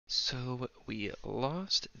So we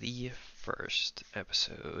lost the first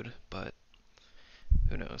episode, but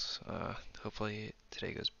who knows? Hopefully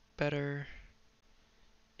today goes better.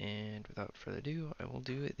 And without further ado, I will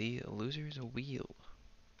do the loser's wheel.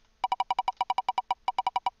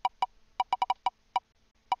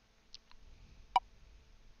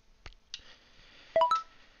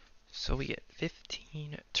 So we get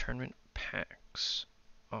 15 tournament packs.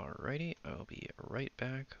 Alrighty, I'll be right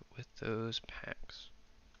back with those packs.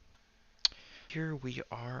 Here we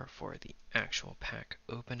are for the actual pack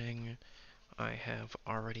opening. I have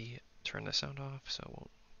already turned the sound off, so it won't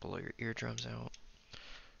blow your eardrums out.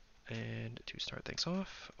 And to start things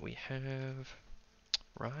off, we have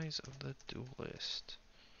Rise of the Duelist.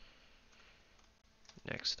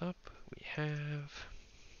 Next up, we have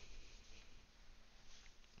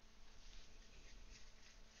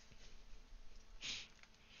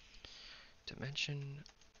Dimension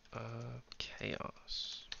of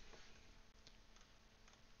Chaos.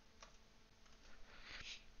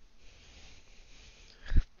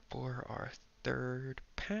 For our third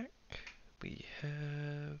pack, we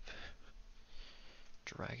have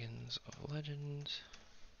Dragons of Legend.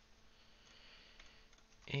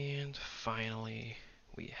 And finally,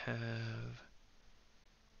 we have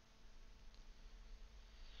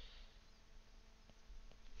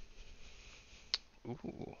a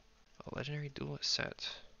Legendary Duelist set.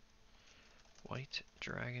 White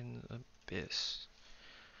Dragon Abyss.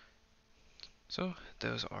 So,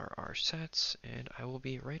 those are our sets, and I will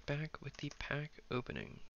be right back with the pack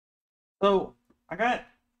opening. So I got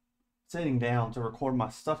sitting down to record my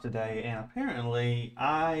stuff today, and apparently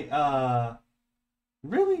I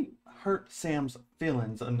really hurt Sam's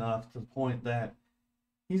feelings enough to the point that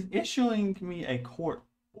he's issuing me a court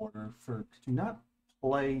order to not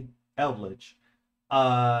play Eldlich.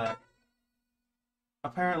 Uh,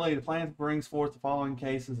 Apparently the plaintiff brings forth the following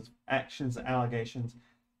cases of actions and allegations.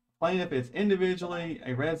 Plaintiff is individually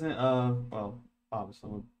a resident of, well,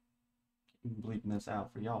 obviously we're bleeping this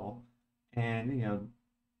out for y'all, and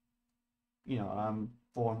I'm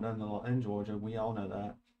formed under the law in Georgia. We all know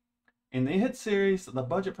that. In the hit series, the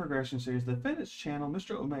budget progression series, the defendant's channel,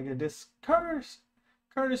 Mr. Omega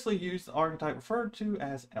courteously used the archetype referred to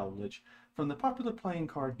as Eldlich from the popular playing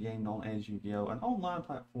card game known as Yu-Gi-Oh!, an online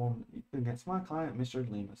platform against my client, Mr.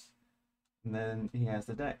 Leumas. And then he has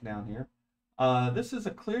the deck down here. This is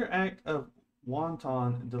a clear act of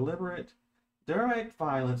wanton, deliberate, direct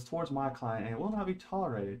violence towards my client, and it will not be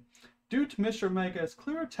tolerated. Due to Mr. Omega's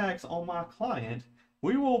clear attacks on my client,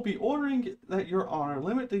 we will be ordering that Your Honor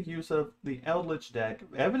limit the use of the Eldlich deck,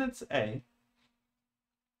 Evidence A,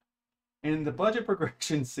 in the budget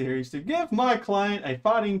progression series to give my client a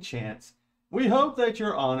fighting chance. We hope that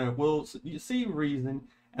Your Honor will see reason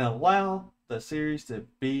and allow the series to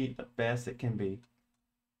be the best it can be.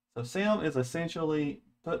 So Sam is essentially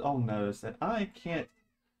put on notice that I can't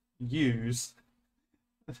use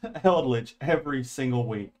Eldlich every single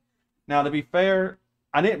week. Now, to be fair,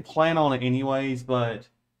 I didn't plan on it anyways, but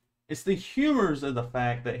it's the humors of the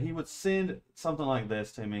fact that he would send something like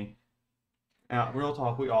this to me. Now, real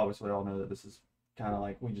talk, we obviously all know that this is kind of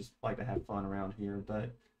like, we just like to have fun around here,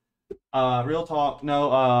 but real talk,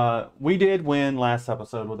 no, we did win last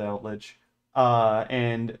episode with Eldlich,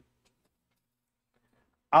 and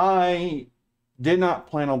I did not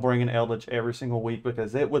plan on bringing Eldlich every single week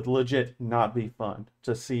because it would legit not be fun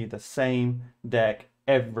to see the same deck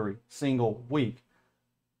every single week.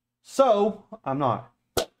 So, I'm not.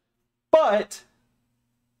 But,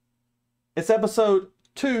 it's episode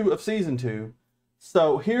 2 of season 2.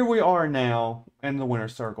 So, here we are now in the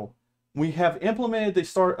winner's circle. We have implemented the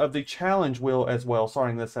start of the challenge wheel as well,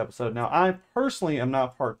 starting this episode. Now, I personally am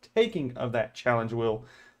not partaking of that challenge wheel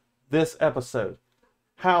this episode.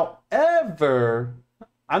 However,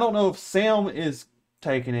 I don't know if Sam is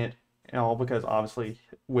taking it, because obviously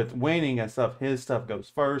with winning and stuff, his stuff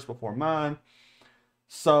goes first before mine.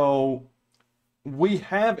 So we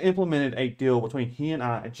have implemented a deal between he and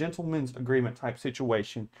I, a gentleman's agreement type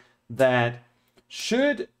situation, that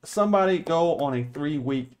should somebody go on a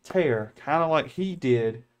 3-week tear, kind of like he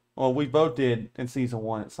did, well, we both did in season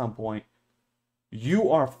 1 at some point,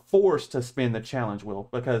 you are forced to spin the challenge wheel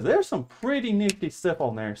because there's some pretty nifty stuff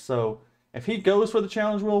on there. So if he goes for the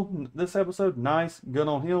challenge wheel this episode, nice, good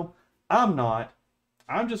on him. I'm not.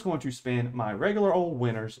 I'm just going to spin my regular old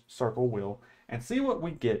winner's circle wheel and see what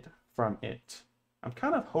we get from it. I'm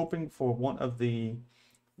kind of hoping for one of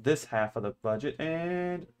this half of the budget,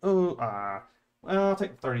 and well, I'll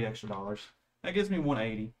take $30 extra. That gives me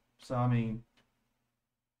 $180. So I mean,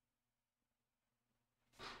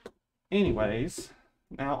 anyways,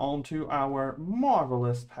 now on to our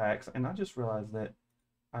marvelous packs, and I just realized that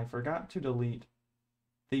I forgot to delete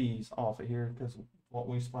these off of here because what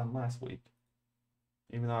we spun last week.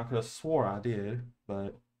 Even though I could have swore I did,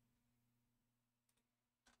 but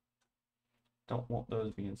don't want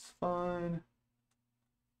those being spun.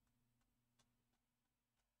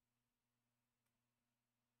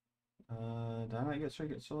 Did I not get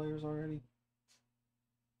circuit layers already?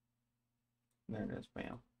 There it is,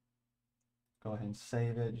 bam. Go ahead and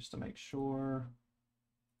save it just to make sure.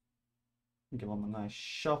 Give them a nice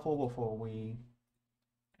shuffle before we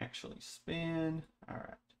actually spin. All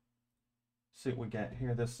right. See what we got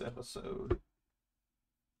here this episode.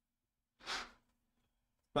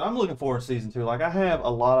 But I'm looking forward to season 2. Like, I have a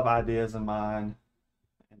lot of ideas in mind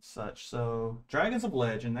and such. So, Dragons of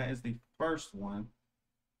Legend, that is the first one.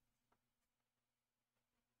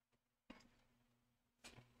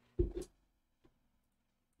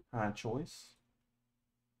 High choice.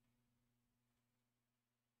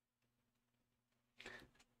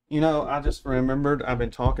 You know, I just remembered I've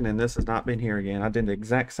been talking and this has not been here again. I did the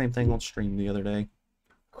exact same thing on stream the other day.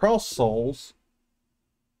 Cross Souls.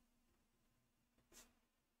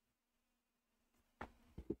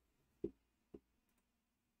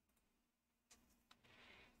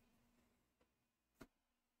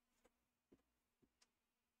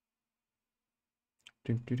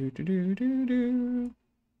 Do, do, do, do, do, do, do.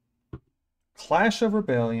 Clash of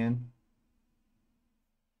Rebellion.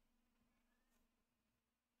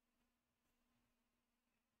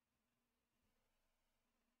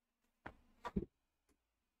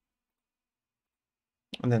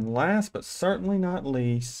 And then last but certainly not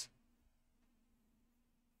least,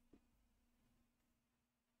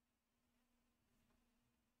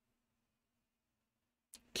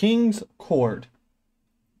 King's Court.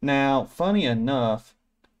 Now, funny enough,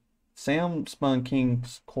 Sam spun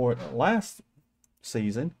King's Court last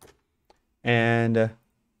season and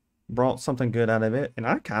brought something good out of it, and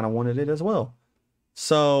I kind of wanted it as well.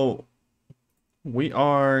 So we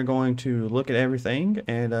are going to look at everything,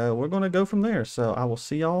 and we're going to go from there. So I will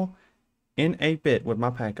see y'all in a bit with my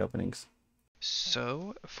pack openings.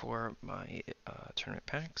 So, for my tournament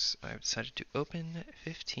packs, I've decided to open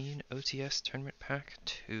 15 OTS Tournament Pack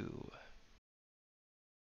 2.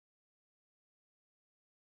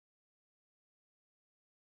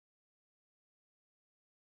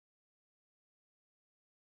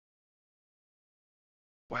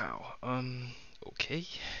 Wow, okay.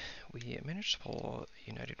 We managed to pull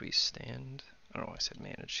United We Stand. I don't know why I said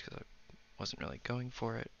managed, because I wasn't really going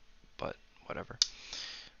for it, but whatever.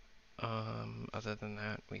 Other than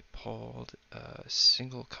that, we pulled a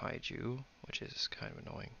single kaiju, which is kind of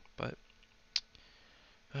annoying, but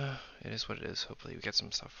it is what it is. Hopefully we get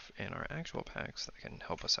some stuff in our actual packs that can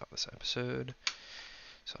help us out this episode.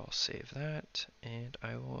 So I'll save that, and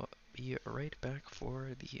I will be right back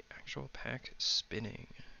for the actual pack spinning.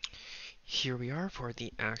 Here we are for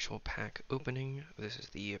the actual pack opening. This is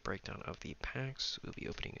the breakdown of the packs. We'll be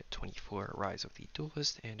opening 24 Rise of the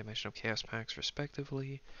Duelist and Dimension of Chaos packs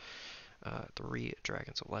respectively, 3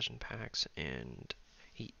 Dragons of Legend packs, and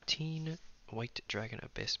 18 White Dragon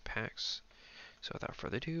Abyss packs. So without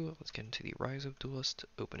further ado, let's get into the Rise of Duelist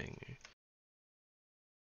opening.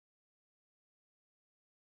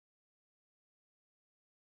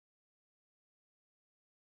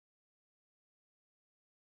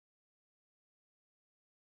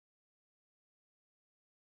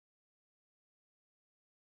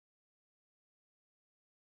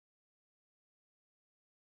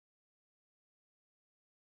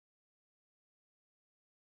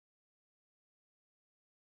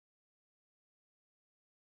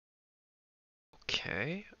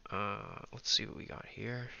 Okay, let's see what we got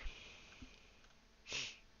here.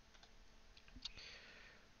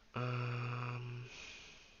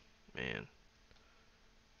 Man.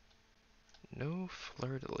 No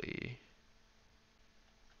Fleur-de-Lis,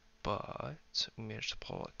 but we managed to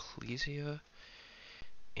pull Ecclesia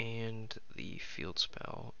and the Field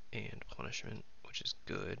Spell and Punishment, which is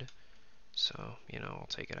good. So, you know, I'll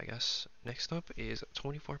take it, I guess. Next up is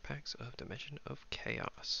 24 packs of Dimension of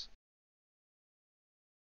Chaos.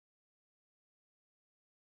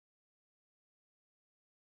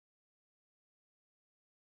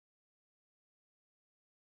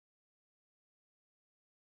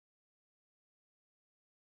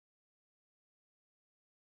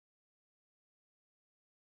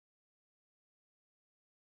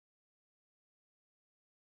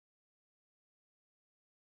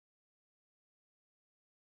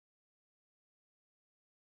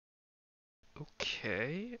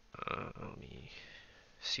 Okay, let me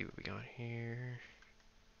see what we got here.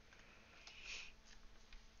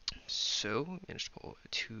 So, managed to pull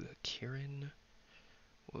 2 Kieran,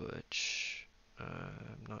 which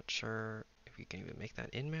I'm not sure if we can even make that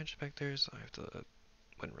in Match Specters. I have to,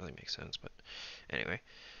 wouldn't really make sense, but anyway.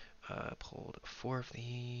 Pulled 4 of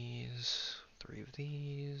these, 3 of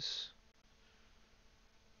these.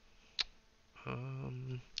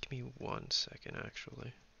 Give me 1 second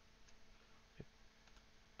actually.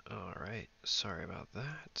 Alright, sorry about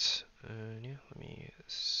that. And yeah, let me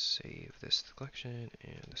save this to the collection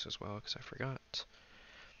and this as well because I forgot.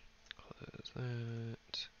 Close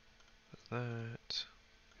that, close that.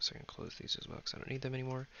 Guess I can close these as well because I don't need them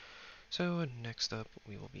anymore. So next up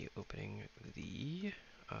we will be opening the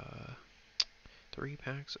 3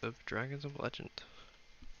 packs of Dragons of Legend.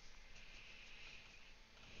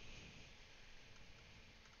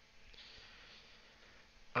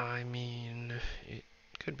 I mean, it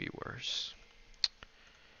could be worse.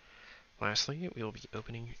 Lastly, we will be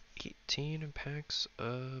opening 18 packs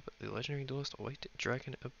of the Legendary Duelist White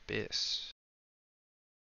Dragon Abyss.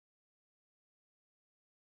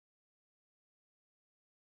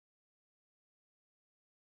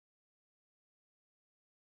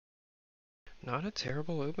 Not a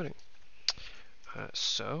terrible opening.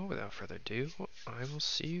 So, without further ado, I will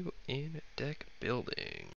see you in deck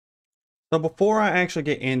building. So before I actually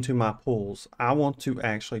get into my pulls, I want to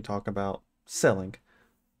actually talk about selling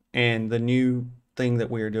and the new thing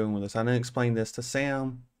that we are doing with this. I didn't explain this to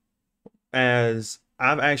Sam, as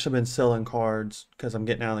I've actually been selling cards because I'm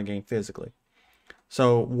getting out of the game physically.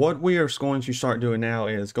 So what we are going to start doing now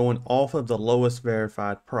is going off of the lowest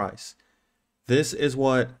verified price. This is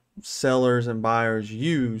what sellers and buyers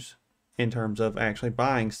use in terms of actually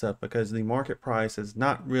buying stuff, because the market price is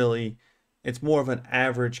not really, it's more of an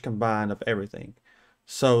average combined of everything.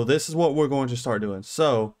 So this is what we're going to start doing.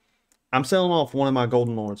 So I'm selling off one of my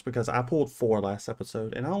Golden Lords because I pulled 4 last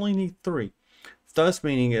episode and I only need 3. Thus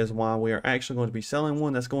meaning is why we are actually going to be selling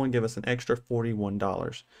one that's going to give us an extra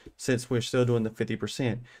 $41 since we're still doing the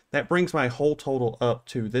 50%. That brings my whole total up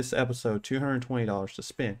to this episode $220 to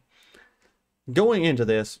spend. Going into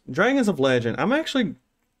this, Dragons of Legend, I'm actually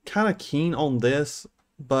kind of keen on this,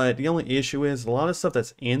 but the only issue is a lot of stuff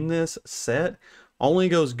that's in this set only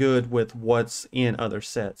goes good with what's in other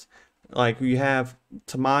sets. Like you have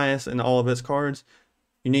Timaeus and all of its cards,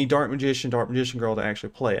 you need Dark Magician Girl to actually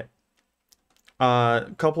play it.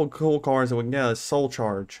 A couple of cool cards that we can get is Soul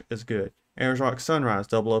Charge is good. Aero's Sunrise,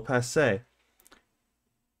 Double O Passe,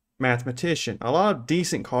 Mathematician. A lot of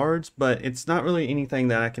decent cards, but it's not really anything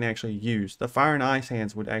that I can actually use. The Fire and Ice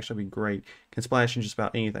hands would actually be great. Can splash in just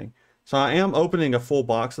about anything. So I am opening a full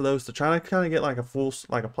box of those to try to kind of get like a full,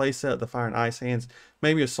 like a play set of the Fire and Ice hands,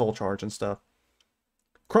 maybe a Soul Charge and stuff.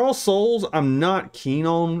 Cross Souls, I'm not keen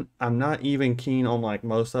on. I'm not even keen on like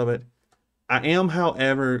most of it. I am,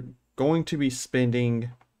 however, going to be spending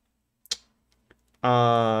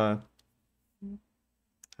I'm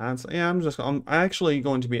actually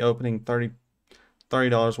going to be opening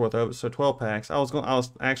 $30 worth of it, so 12 packs. I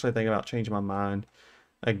was actually thinking about changing my mind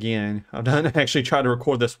again. I've done actually tried to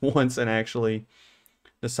record this once and actually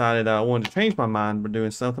decided that I wanted to change my mind by doing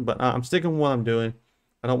something, but I'm sticking with what I'm doing.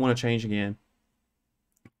 I don't want to change again.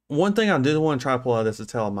 One thing I did want to try to pull out of this is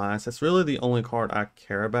Telemias. That's really the only card I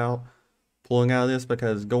care about pulling out of this,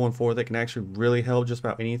 because going forward it can actually really help just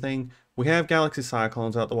about anything. We have Galaxy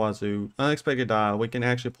Cyclones out the wazoo, Unexpected Die, we can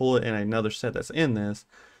actually pull it in another set that's in this.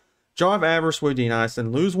 Jar of Avarice would be nice,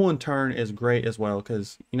 and Lose One Turn is great as well,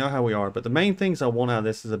 because you know how we are. But the main things I want out of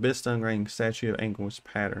this is Abyss Stungrain, Statue of Anguish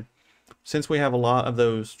Pattern. Since we have a lot of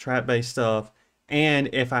those trap-based stuff, and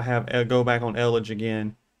if I have go back on Eldlich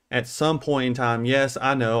again, at some point in time, yes,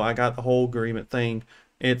 I know, I got the whole agreement thing.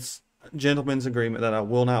 It's gentleman's agreement that I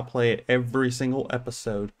will not play it every single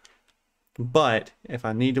episode, but if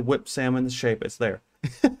I need to whip Sam into shape, it's there.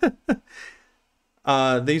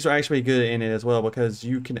 These are actually good in it as well, because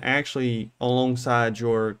you can actually, alongside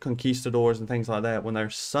your conquistadors and things like that, when they're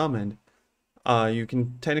summoned, you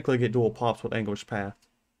can technically get dual pops with Anguish Path.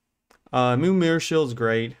 Moon Mirror Shield's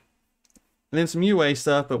great, and then some UA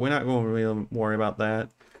stuff, but we're not going to really worry about that.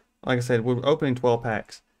 Like I said, we're opening 12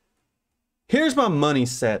 packs. Here's my money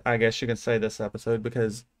set, I guess you can say, this episode,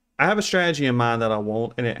 because I have a strategy in mind that I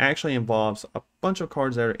want, and it actually involves a bunch of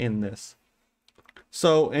cards that are in this.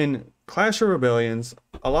 So in Clash of Rebellions,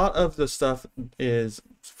 a lot of the stuff is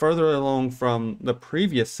further along from the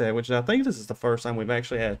previous set, which I think this is the first time we've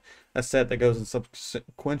actually had a set that goes in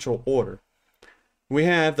sequential order. We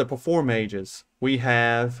have the Perform Mages, we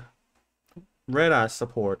have Red Eye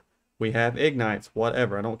support, we have Ignites,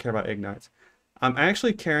 whatever, I don't care about Ignites. I'm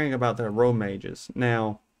actually caring about the Aroma Mages.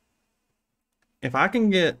 Now, if I can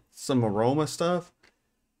get some Aroma stuff,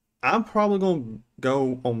 I'm probably going to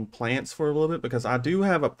go on plants for a little bit, because I do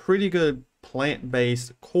have a pretty good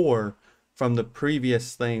plant-based core from the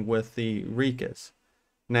previous thing with the Rikas.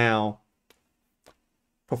 Now,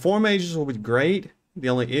 Perform Mages will be great. The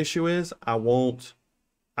only issue is I would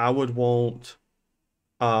want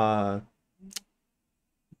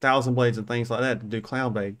Thousand Blades and things like that to do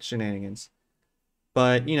Cloud Blade shenanigans.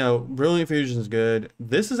 But, you know, Brilliant Fusion is good.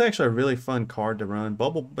 This is actually a really fun card to run.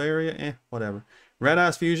 Bubble Barrier, whatever. Red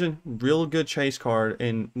Eyes Fusion, real good chase card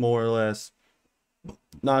in more or less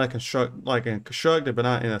not a constructed, but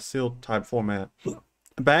not in a sealed type format.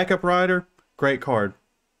 Backup Rider, great card.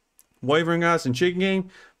 Wavering Eyes and Chicken Game,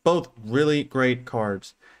 both really great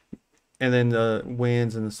cards. And then the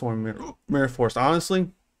Winds and the Storm Mirror Force.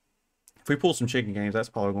 Honestly, if we pull some Chicken Games, that's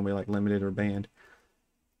probably going to be like limited or banned.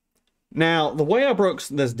 Now, the way I broke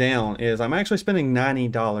this down is I'm actually spending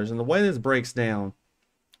 $90. And the way this breaks down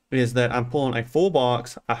is that I'm pulling a full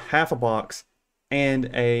box, a half a box,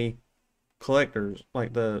 and a collector's,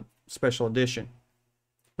 like the special edition.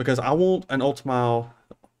 Because I want an Ultima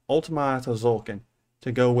to Zulkin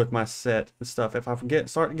to go with my set and stuff. If I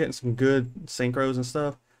start getting some good synchros and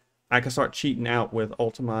stuff, I can start cheating out with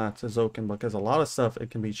Ultima to Zulkin, because a lot of stuff it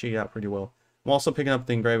can be cheated out pretty well. I'm also picking up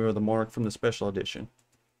the Engraver of the Mark from the special edition.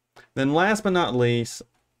 Then last but not least,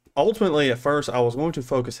 ultimately at first I was going to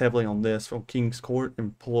focus heavily on this from King's Court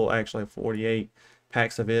and pull actually 48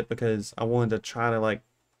 packs of it, because I wanted to try to like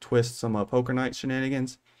twist some Poker Night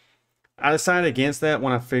shenanigans. I decided against that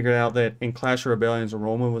when I figured out that in Clash of Rebellion's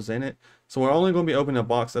Aroma was in it. So we're only going to be opening a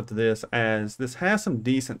box up to this, as this has some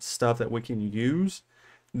decent stuff that we can use.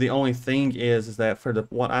 The only thing is that for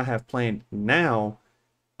what I have planned now,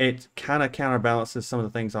 it kind of counterbalances some of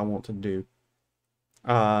the things I want to do.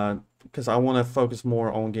 Because I want to focus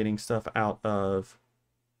more on getting stuff out of,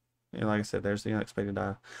 and like I said, there's the Unexpected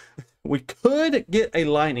Die. We could get a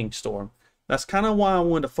Lightning Storm. That's kind of why I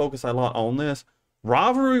wanted to focus a lot on this.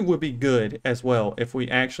 Rivalry would be good as well if we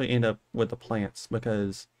actually end up with the plants,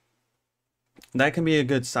 because that can be a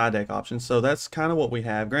good side deck option. So that's kind of what we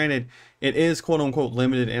have. Granted, it is quote unquote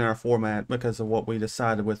limited in our format because of what we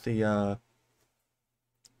decided with the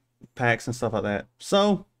packs and stuff like that.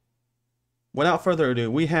 So without further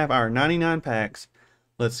ado, we have our 99 packs.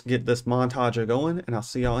 Let's get this montage going, and I'll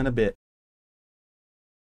see y'all in a bit.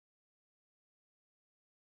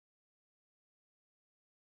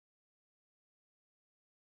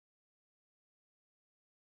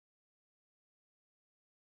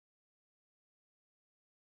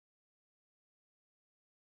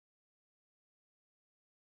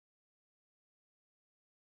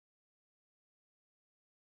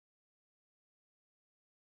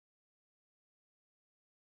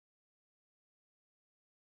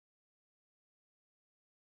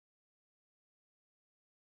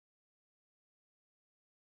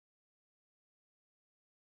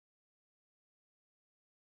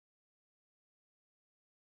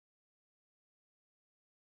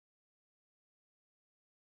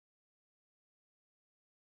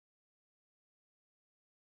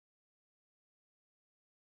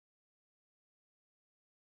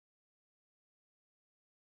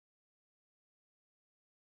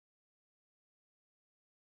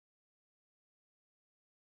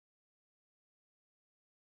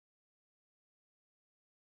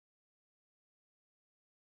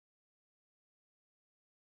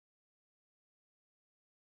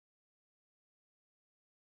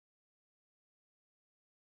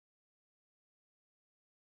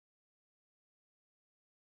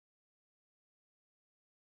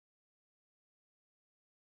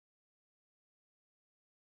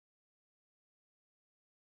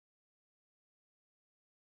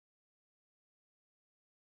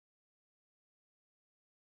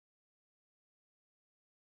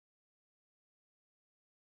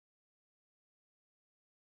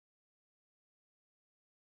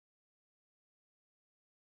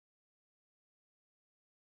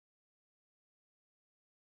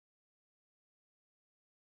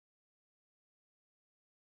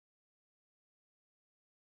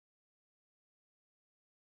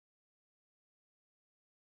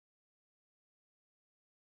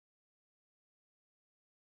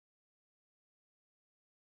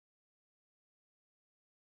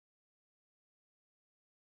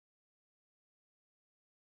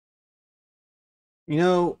 You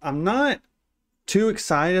know, I'm not too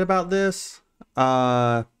excited about this,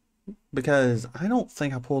 because I don't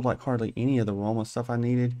think I pulled like hardly any of the Roma stuff I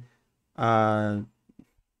needed. Uh,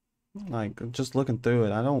 like just looking through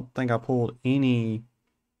it, I don't think I pulled any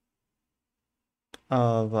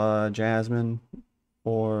of Jasmine,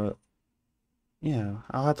 or yeah,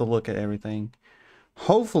 I'll have to look at everything.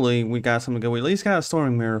 Hopefully we got something good. We at least got a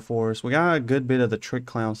Storming Mirror Force. We got a good bit of the Trick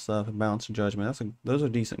Clown stuff and Balance of Judgment. Those are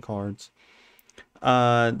decent cards.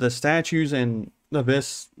 The statues in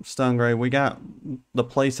Abyss Stingray, we got the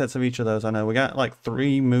play sets of each of those. I know we got like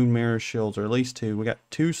 3 Moon Mirror shields, or at least 2. We got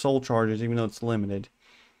 2 soul charges, even though it's limited.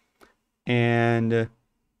 And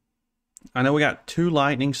I know we got 2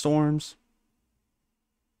 lightning storms,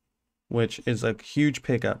 which is a huge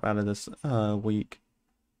pickup out of this week.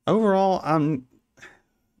 Overall, I'm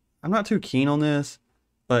not too keen on this,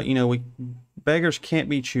 but you know, we beggars can't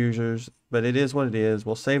be choosers, but it is what it is.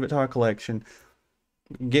 We'll save it to our collection,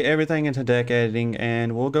 get everything into deck editing,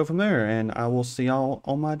 and we'll go from there. And I will see y'all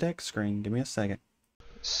on my deck screen. Give me a second.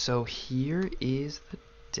 So here is the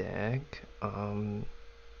deck.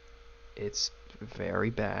 It's very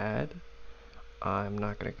bad. I'm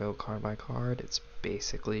not gonna go card by card. It's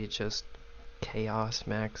basically just Chaos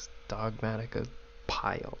Max Dogmatica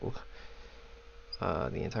pile.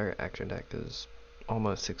 The entire action deck is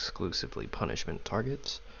almost exclusively punishment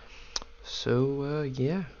targets. So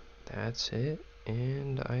yeah, that's it,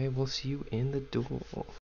 and I will see you in the duel.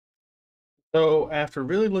 So after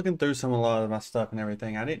really looking through a lot of my stuff and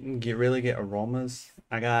everything, I didn't really get aromas.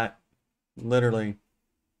 I got literally,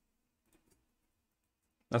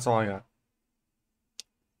 that's all I got.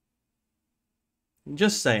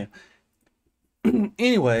 Just saying.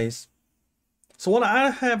 Anyways, so what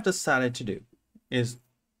I have decided to do is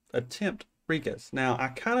attempt Rikas. Now, I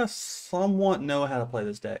kind of somewhat know how to play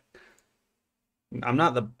this deck. I'm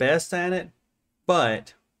not the best at it,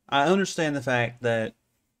 but I understand the fact that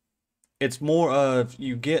it's more of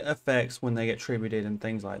you get effects when they get tributed and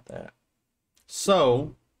things like that.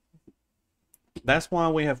 So that's why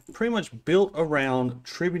we have pretty much built around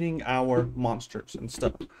tributing our monsters and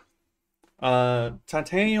stuff.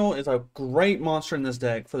 Titanial is a great monster in this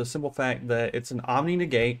deck for the simple fact that it's an Omni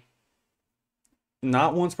Negate,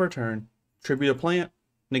 not once per turn, tribute a plant,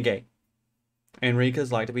 negate. And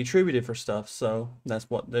Rikas like to be tributed for stuff, so that's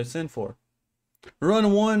what they're in for.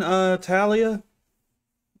 Run 1 Talia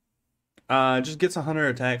just gets 100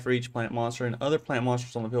 attack for each plant monster, and other plant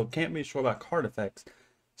monsters on the field can't be destroyed by card effects.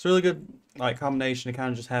 It's a really good like combination to kind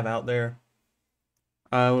of just have out there.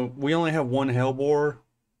 We only have 1 Hellbore,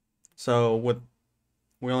 so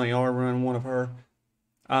we only are running 1 of her.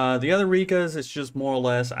 The other Rikas, it's just more or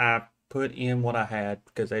less I put in what I had,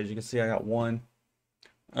 because as you can see I got 1.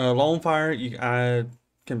 Lone Fire, I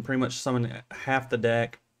can pretty much summon half the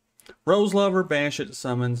deck. Rose Lover, banish it,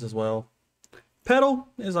 summons as well. Petal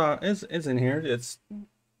is in here. It's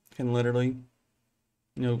can literally,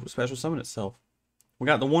 you know, special summon itself. We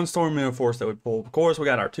got the 1 Storm Mirror Force that we pulled. Of course, we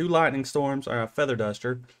got our 2 Lightning Storms, our Feather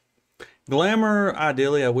Duster. Glamour,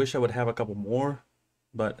 ideally, I wish I would have a couple more,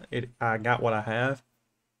 but I got what I have.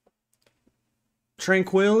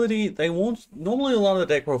 Tranquility, they won't, normally a lot of the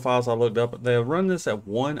deck profiles I looked up, they'll run this at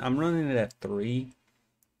 1. I'm running it at 3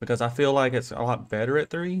 because I feel like it's a lot better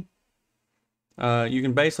at 3. You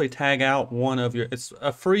can basically tag out one of your, it's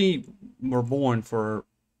a free reborn for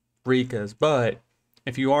Rikas, but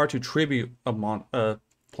if you are to tribute a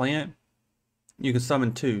plant, you can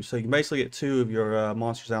summon 2. So you can basically get 2 of your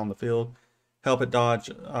monsters out on the field, help it dodge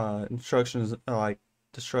instructions like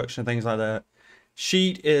destruction, things like that.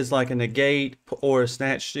 Sheet is like a negate or a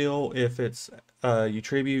snatch steal if it's you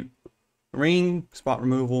tribute. Ring, spot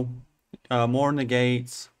removal, more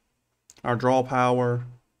negates, our draw power.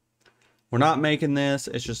 We're not making this,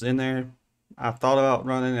 it's just in there. I thought about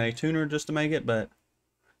running a tuner just to make it, but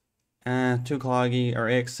 2 Cloggy or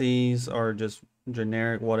XCs or just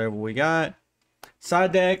generic whatever we got.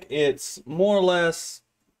 Side deck, it's more or less,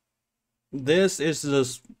 this is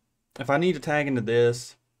just, if I need to tag into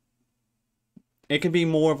this, it can be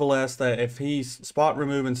more of a less that if he's spot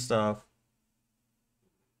removing stuff,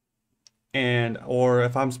 and or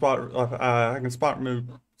if I'm I can spot remove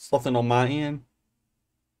something on my end,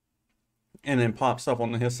 and then pop stuff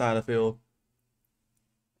on his side of the field.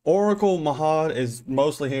 Oracle Mahad is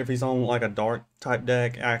mostly here if he's on like a dark type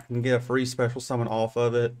deck. I can get a free special summon off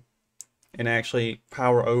of it and actually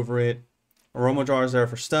power over it. Aroma Jar is there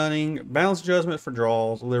for stunning. Balance Judgment for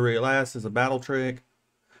draws. Lyria Last is a battle trick.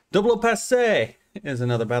 Double Passe is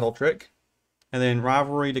another battle trick. And then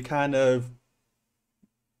Rivalry to kind of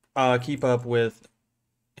keep up with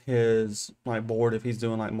his like board if he's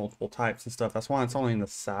doing like multiple types and stuff. That's why it's only in the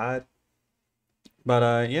side.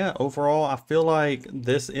 But yeah, overall I feel like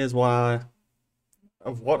this is why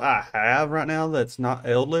of what I have right now that's not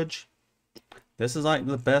Eldlich. This is like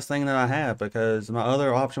the best thing that I have, because my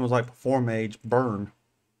other option was like Perform Mage Burn.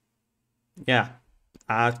 Yeah,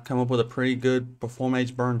 I come up with a pretty good Perform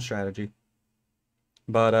Mage Burn strategy.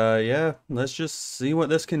 But yeah, let's just see what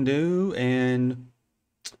this can do. And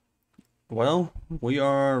well, we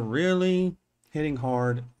are really hitting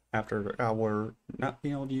hard after our not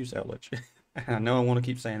being able to use Eldlich. I know I want to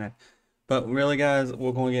keep saying that. But really, guys,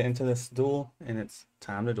 we're going to get into this duel, and it's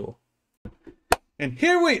time to duel. And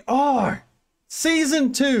here we are!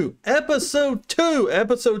 Season 2, Episode 2,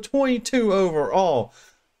 Episode 22 overall.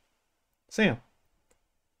 Sam,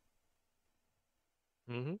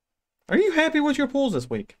 Mm-hmm. are you happy with your pulls this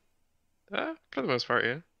week? For the most part,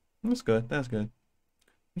 yeah. That's good, that's good. I'm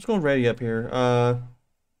just going to ready up here.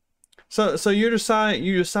 So you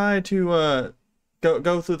decide to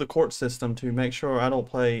go through the court system to make sure I don't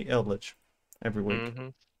play Eldlich every week.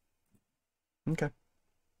 Mm-hmm. Okay,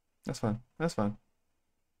 that's fine. That's fine.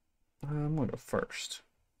 I'm gonna go first.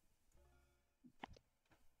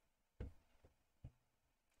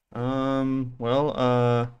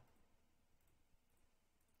 Well,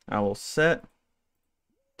 I will set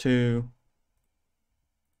 2,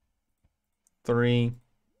 3.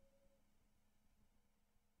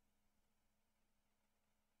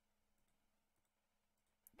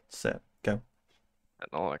 Set. Go. And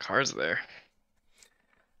all the cards there.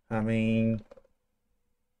 I mean,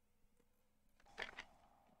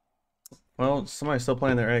 well, somebody's still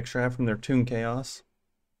playing their extra from their Toon Chaos.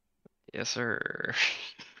 Yes, sir.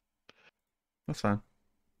 That's fine.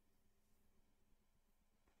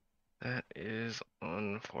 That is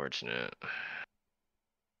unfortunate.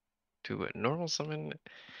 To normal summon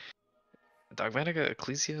Dogmatica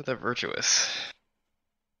Ecclesia the Virtuous.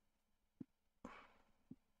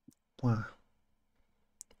 Why?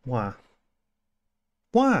 Why?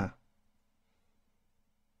 Why?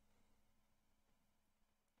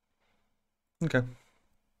 Okay.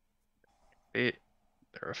 Fate,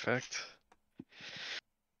 their effect.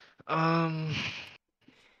 Um,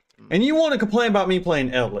 And you want to complain about me playing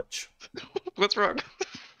Eldlich? what's wrong?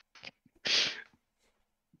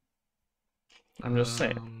 I'm just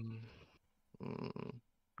saying. No,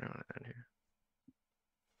 not here.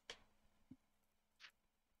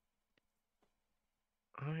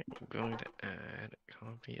 I'm going to add a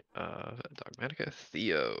copy of Dogmatica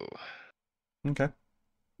Theo. Okay.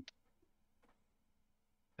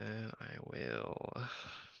 And I will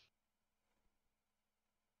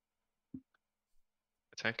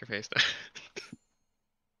attack your face now.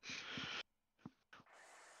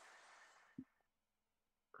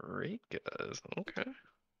 Rikas, okay.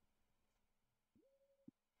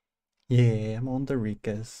 Yeah, I'm on the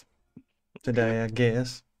Rikas today, I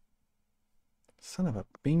guess. Son of a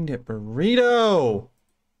bean dip burrito!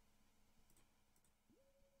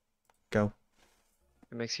 Go.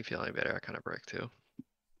 It makes you feel any better. I kind of break too.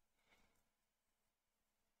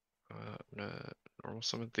 Normal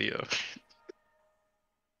summon Theo.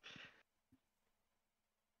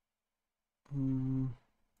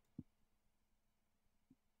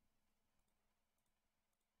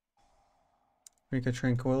 Rika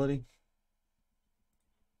Tranquility.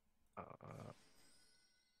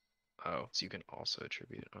 Oh, so you can also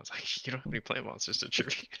attribute it. I was like, you don't have any play monsters to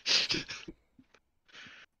attribute.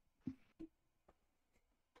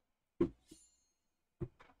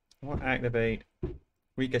 I want to activate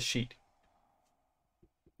Rika Sheet.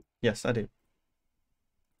 Yes, I do.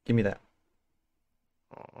 Give me that.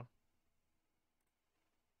 Aw.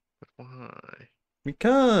 But why?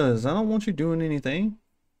 Because I don't want you doing anything.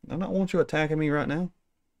 I don't want you attacking me right now.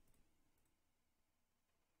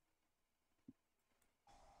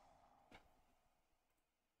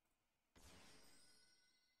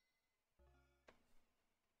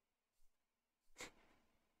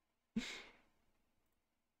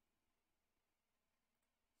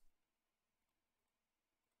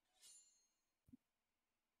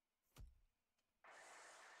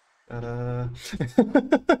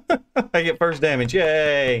 I get first damage.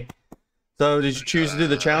 Yay! So did you choose to do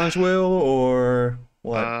the challenge wheel or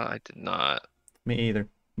what? I did not. Me either.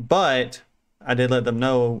 But I did let them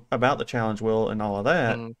know about the challenge wheel and all of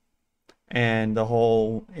that. Mm, And the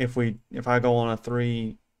whole if I go on a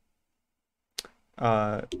 3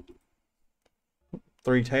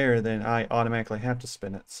 tear, then I automatically have to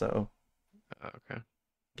spin it. So okay.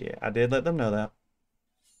 yeah, I did let them know that.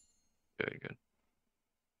 Good, good.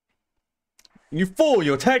 You fool,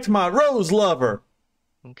 you attacked my rose lover.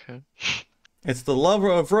 Okay. It's the lover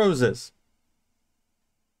of roses.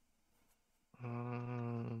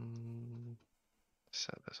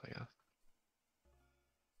 Set this, I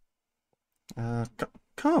guess.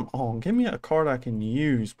 Come on, give me a card I can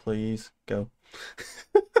use, please. Go.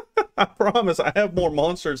 I promise I have more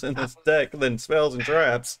monsters in this deck than spells and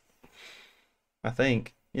traps. I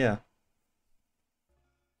think. Yeah.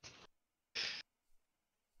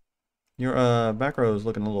 Your back row is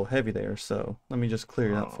looking a little heavy there, so let me just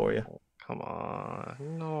clear it up for you. Come on.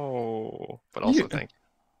 No. But also thank you.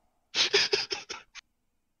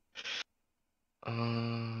 What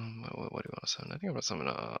do you want to summon? I think I'm gonna summon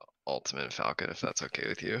a Ultimate Falcon if that's okay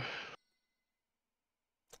with you.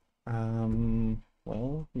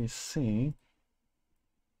 Well, you see.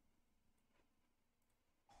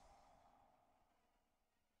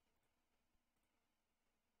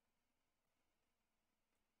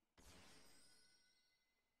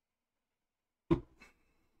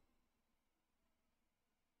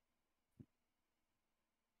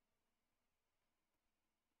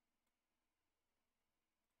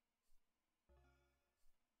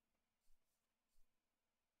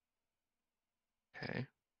 Okay.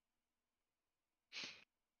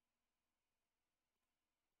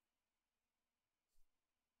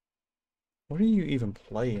 What are you even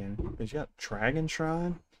playing? Because you got Dragon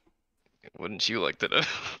Shrine? Wouldn't you like to know?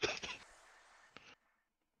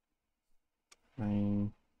 I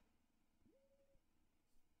mean,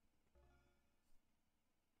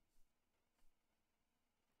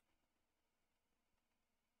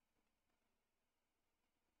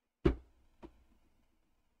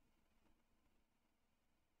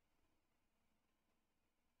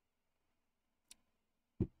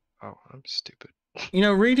 Oh, I'm stupid.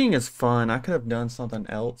 reading is fun. I could have done something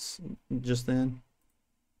else just then.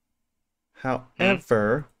 Hmm?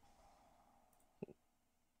 However,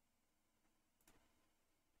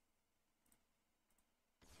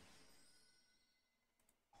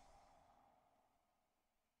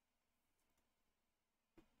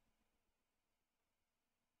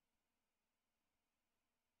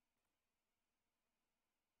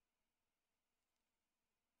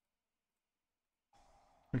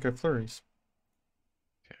 okay, flurries.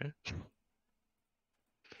 Okay.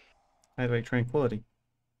 Activate tranquility.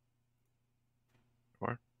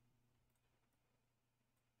 Or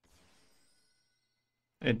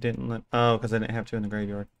It didn't let. Oh, because I didn't have to in the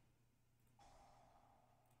graveyard.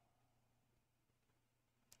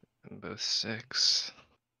 both 6.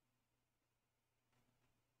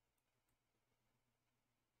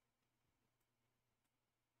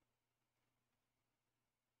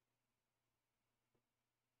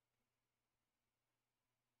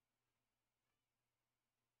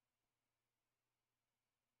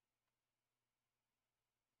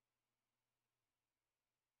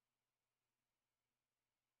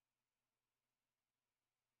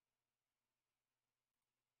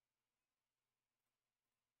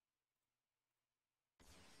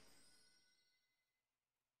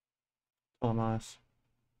 Oh, nice.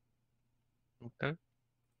 Okay.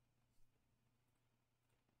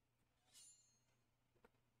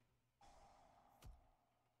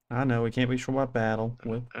 I know we can't be sure what battle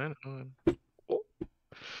with. I know. Oh,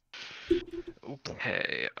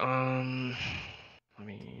 okay. Let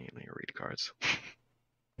me read cards.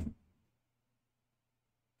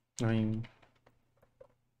 I mean,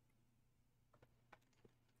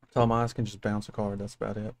 Tomas can just bounce a card. That's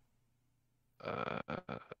about it.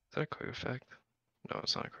 Is that a quick effect? No,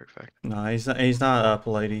 it's not a quick effect. No, he's not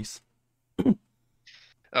Pallades.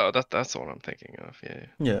 Oh, that's the one I'm thinking of. Yeah.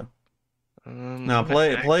 Yeah. I'm No,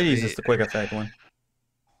 gonna Pallades is activate the quick effect one.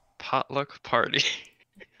 Potluck Party.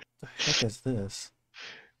 The heck is this?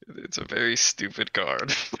 It's a very stupid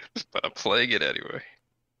card, but I'm playing it anyway.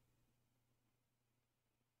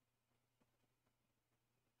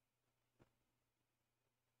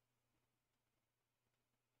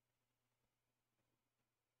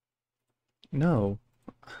 No.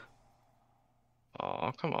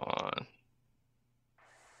 Oh, come on.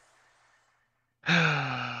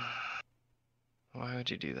 Why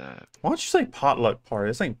would you do that? Why don't you say potluck party?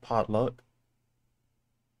 This ain't potluck.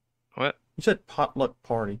 What? You said potluck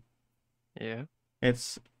party. Yeah.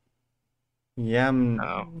 It's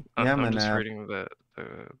Oh, I'm just Yamanap. reading the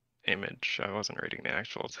image. I wasn't reading the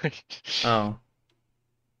actual thing. Oh.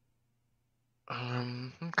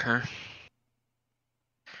 Okay.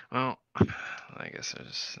 Well, I guess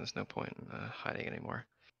there's no point in hiding anymore.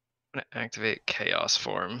 I'm gonna activate Chaos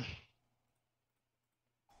Form.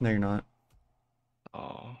 No, you're not.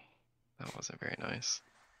 Oh, that wasn't very nice.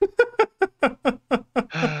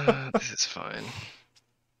 This is fine.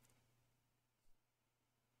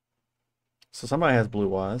 So somebody has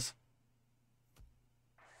blue eyes.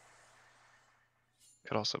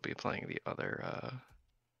 Could also be playing the other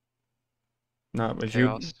No, but you.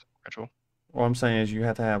 Chaos ritual. What I'm saying is you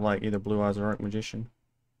have to have like either blue eyes or Arc Magician.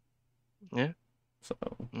 Yeah. So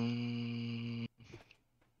Mm,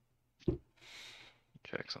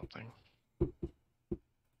 check something.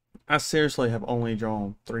 I seriously have only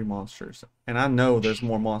drawn 3 monsters, and I know there's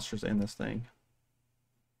more monsters in this thing.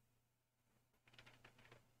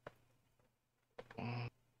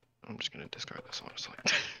 I'm just gonna discard this honestly.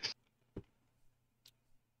 I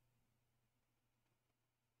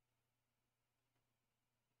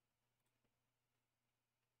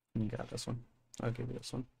got this one. I'll give you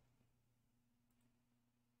this one.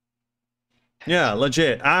 Yeah,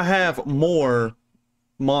 legit. I have more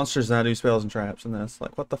monsters than I do spells and traps in this.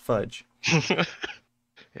 Like, what the fudge?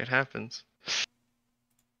 It happens.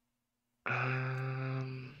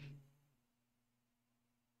 Um,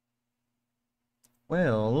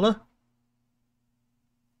 Well,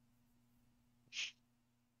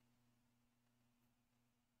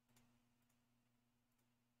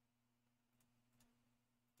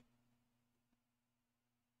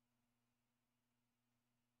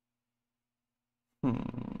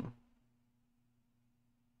 hmm.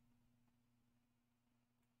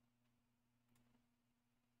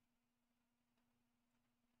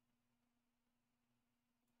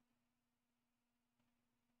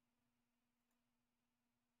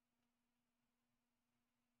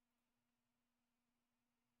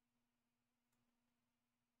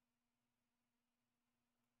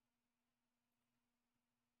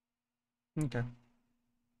 Okay.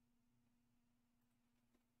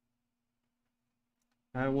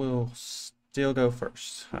 I will still go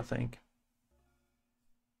first, I think.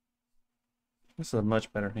 This is a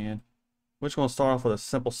much better hand. We're just going to start off with a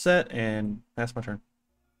simple set and pass my turn.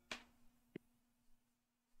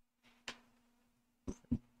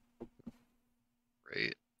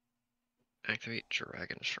 great. Activate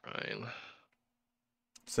Dragon Shrine.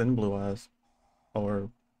 Send blue eyes. Or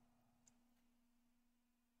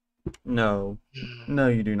no. No,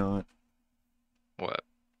 you do not. What?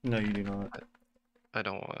 No, you do not. I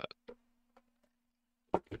don't want.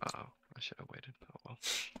 Oh, I should have waited. Oh well.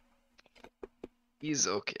 He's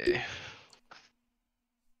okay.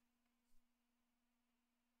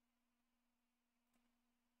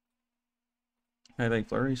 Anything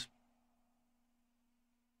flurries?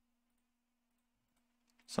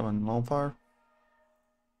 Summon Longfire?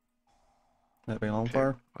 That'd be Okay.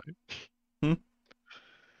 Longfire. Fine. Hmm?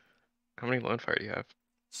 How many lone fire do you have?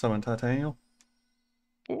 Summon Titanium.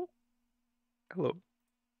 Oh, hello.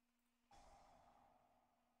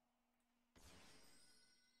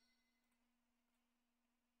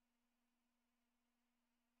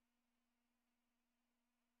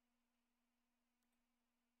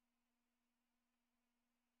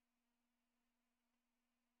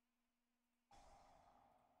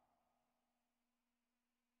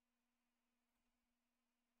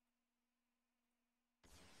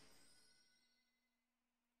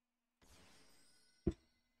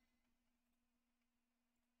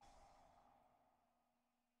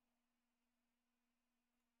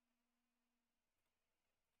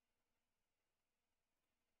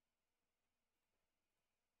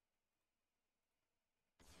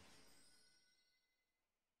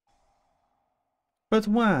 But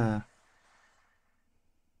why?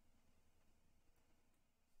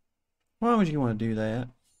 Why would you want to do that?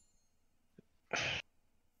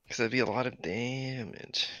 Because that'd be a lot of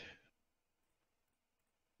damage.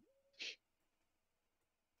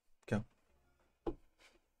 Go.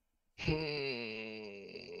 Hmm.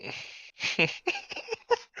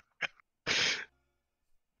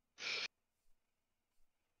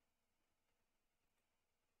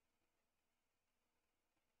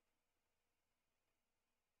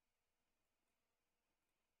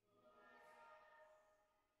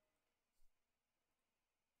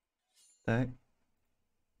 Attack.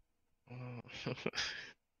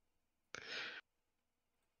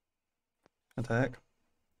 Attack.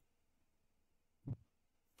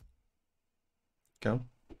 Go.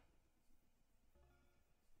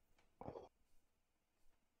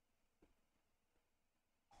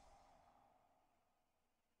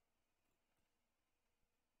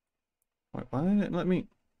 Wait, why didn't it let me?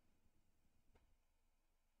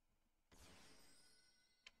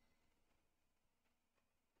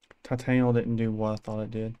 Titanium didn't do what I thought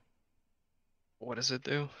it did. What does it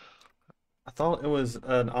do? I thought it was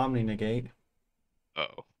an Omni Negate.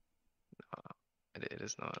 Oh, it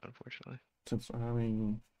is not, unfortunately. Since, I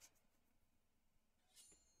mean,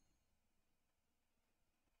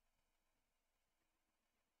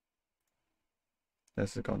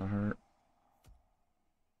 this is gonna hurt.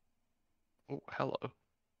 Oh, hello.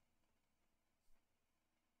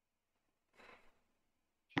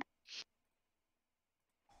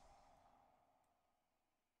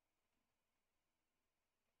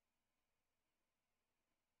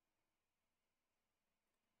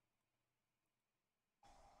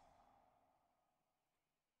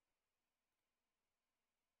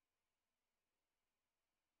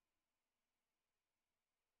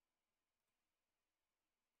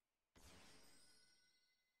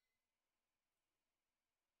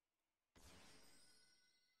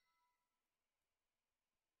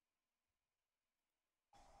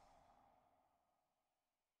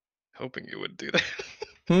 hoping you wouldn't do that.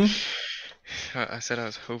 Hmm? I said I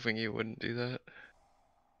was hoping you wouldn't do that.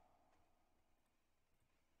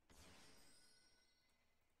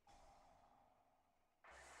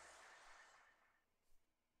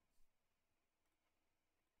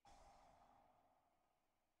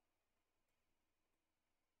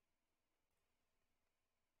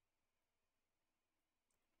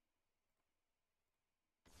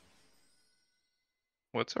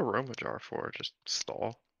 What's aroma jar for? Just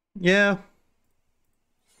stall? Yeah,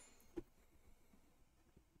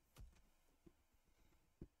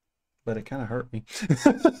 but it kind of hurt me.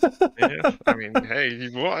 Yeah, I mean, hey,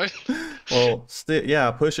 you won. Well, still, yeah,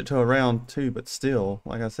 I push it to a round 2, but still,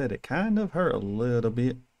 like I said, it kind of hurt a little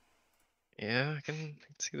bit. Yeah, I can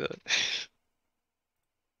see that. If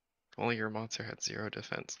only your monster had 0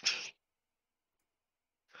 defense.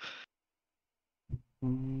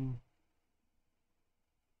 Mm,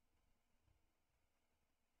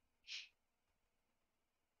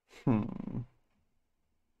 Hmm.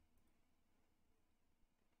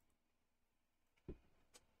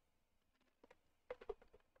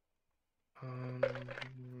 I Um,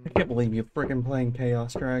 can't believe you're freaking playing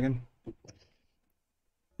Chaos Dragon.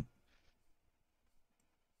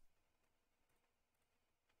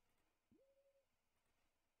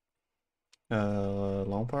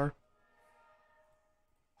 Lone Fire?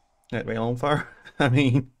 That'd be Lone Fire? I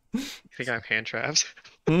mean, you think I have hand traps?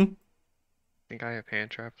 hmm? Think I have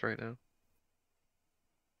hand traps right now?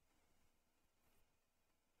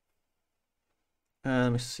 Let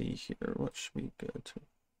me see here. What should we go to?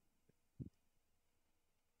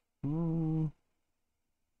 Hmm.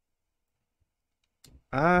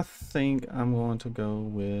 I think I'm going to go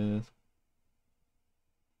with.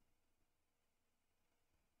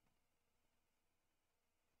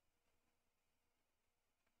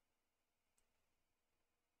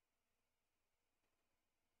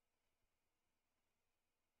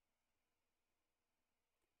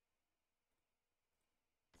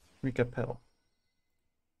 Recapel.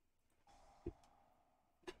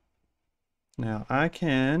 Now I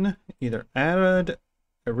can either add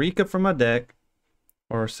a Rika from my deck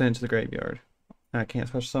or send it to the graveyard. I can't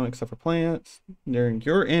special summon except for plants. During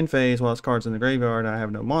your end phase, while this card's in the graveyard, I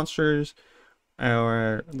have no monsters,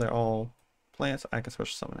 or they're all plants. I can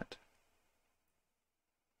special summon it.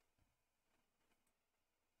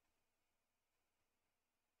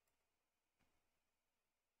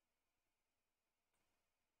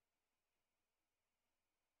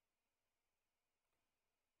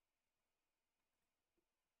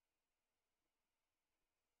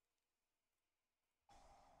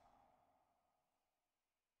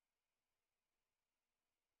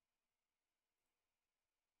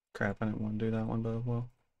 Crap, I didn't want to do that one, but well.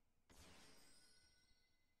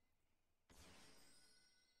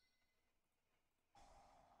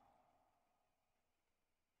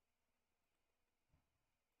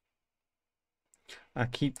 I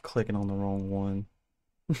keep clicking on the wrong one.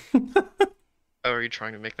 Oh, are you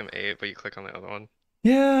trying to make them 8, but you click on the other one?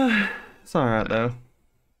 Yeah, it's alright though.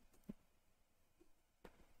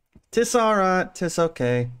 Tis alright, tis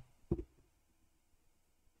okay.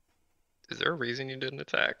 Is there a reason you didn't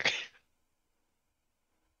attack?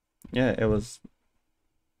 Yeah, it was.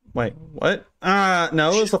 Wait, what?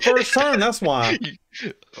 No, it was the first turn, that's why.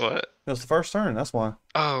 What? It was the first turn, that's why.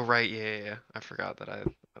 Oh, right, yeah. I forgot that I had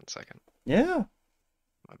 1 second. Yeah.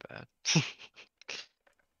 My bad.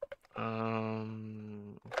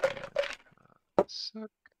 Okay.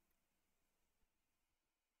 Suck.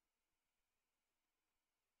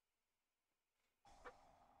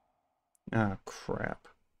 Ah, crap.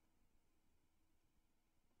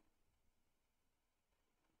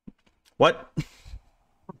 What?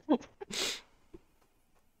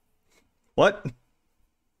 What?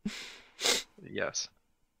 Yes.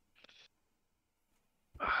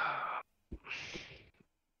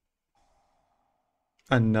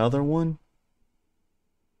 Another one?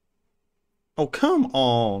 Oh, come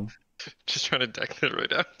on. Just trying to deck that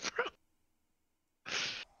right out, bro.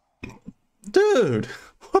 Dude,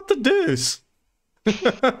 what the deuce?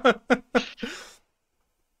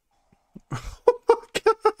 Oh my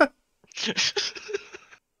god.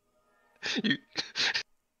 You,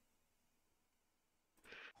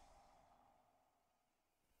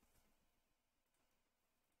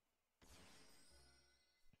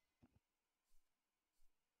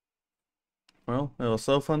 Well, it was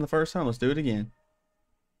so fun the first time. Let's do it again.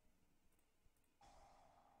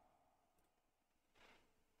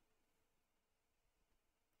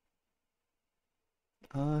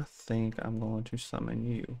 I think I'm going to summon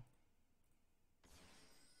you.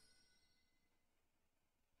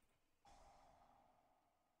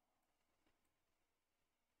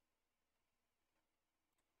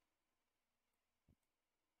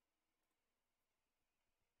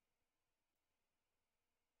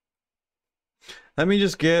 Let me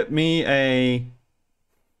just get me a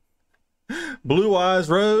Blue Eyes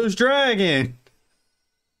Rose Dragon.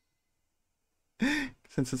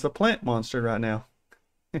 Since it's a plant monster right now.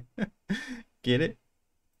 Get it?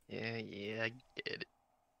 Yeah, yeah, I get it.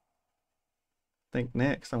 I think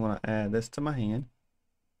next I'm going to add this to my hand.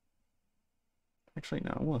 Actually,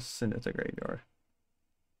 no, I want to send it to graveyard.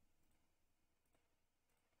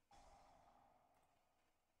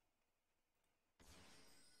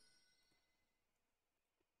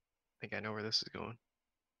 I think I know where this is going.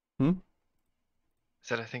 Hmm?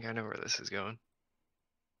 Said I think I know where this is going.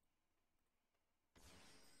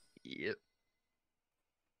 Yep.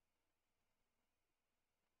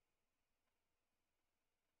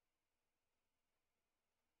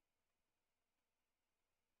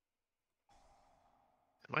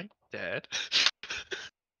 Am I dead?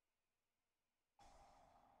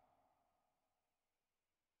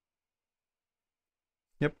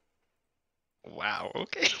 Yep. Wow,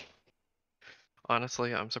 okay.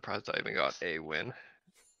 Honestly, I'm surprised I even got a win.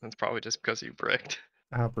 That's probably just because you bricked.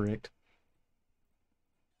 I bricked.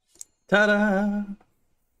 Ta-da!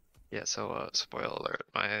 Yeah, so spoiler alert,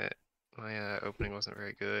 my opening wasn't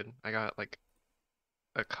very good. I got like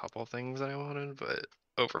a couple things that I wanted, but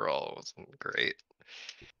overall it wasn't great.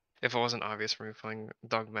 If it wasn't obvious for me playing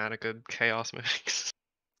Dogmatica Chaos Mix.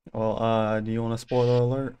 Well, do you want a spoiler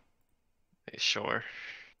alert? Sure.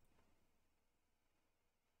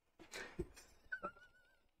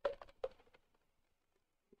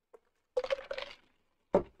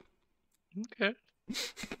 Okay.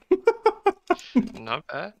 Not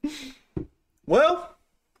bad. Well,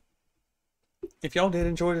 if y'all did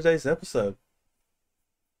enjoy today's episode,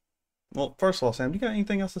 well, first of all, Sam, do you got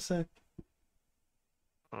anything else to say?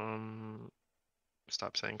 Um,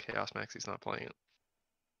 Stop saying Chaos Maxi's not playing it.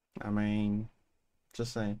 I mean,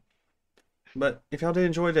 just saying. But if y'all did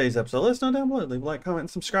enjoy today's episode, let us know down below. Leave a like, comment, and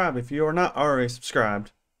subscribe if you are not already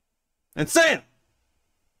subscribed. And Sam!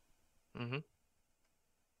 Mm-hmm.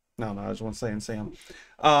 No, I just want to say and Sam.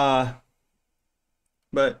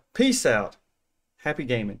 But peace out. Happy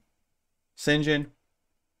gaming. Sinjin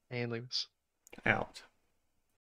And Leumas. out.